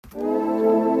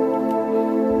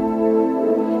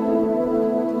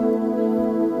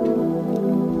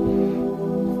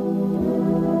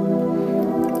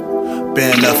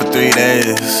Been up for 3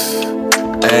 days.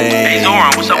 Hey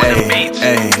Zoran, what's up with them beats?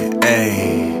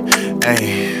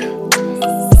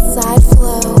 Side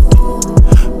flow.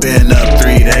 Been up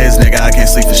 3 days, nigga, I can't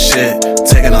sleep for shit.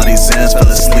 Taking all these Zans, fell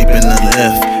asleep in the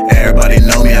lift. Everybody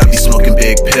know me, I be smoking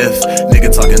big piff.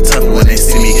 Nigga talking tough when they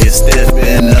see me get stiff.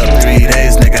 Been up 3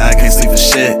 days, nigga, I can't sleep for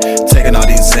shit. Taking all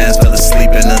these Zans, fell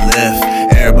asleep in the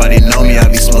lift. Everybody know me, I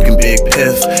be smoking big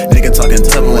piff. Nigga talking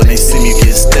tough when they see me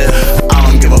get stiff. I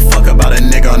don't give a fuck about a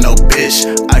nigga or no bitch.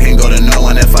 I can go to no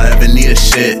one if I ever need a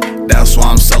shit. That's why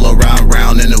I'm solo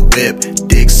round in the whip.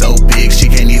 Dick so big, she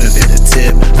can't even fit the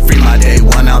tip. Free my day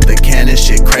one out the can, this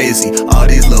shit crazy. All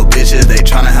these little bitches, they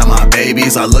tryna have my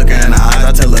babies. I look her in the eyes,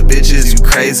 I tell her bitches, you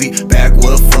crazy.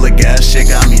 Backwood full of gas, shit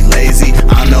got me lazy.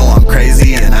 I know I'm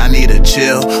crazy and I need to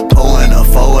chill. Pulling a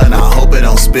foe and I hope it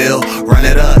don't spill. Run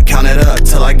it up, count it up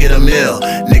till I get a meal.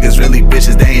 Niggas really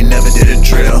bitches, they ain't never did a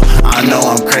drill. I know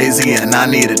I'm crazy and I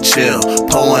need to chill.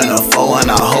 Pulling a foe and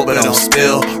I hope it don't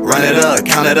spill. Run it up,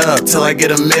 count it up till I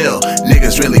get a meal.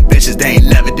 Niggas really bitches, they ain't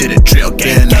never did a drill.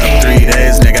 Been up 3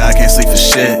 days, nigga, I can't sleep for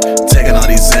shit. Taking all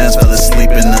these Zans, fell asleep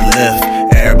in the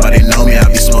lift. Everybody know me, I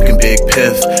be smoking big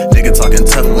piff. Nigga talking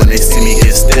tough when they see me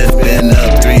get stiff. Been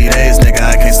up 3 days, nigga,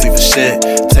 I can't sleep for shit.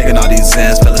 Taking all these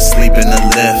Zans, fell asleep in the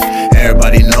lift.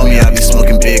 Everybody know me, I be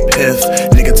smoking big piff.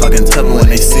 Nigga talking tough when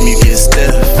they see me get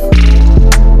stiff.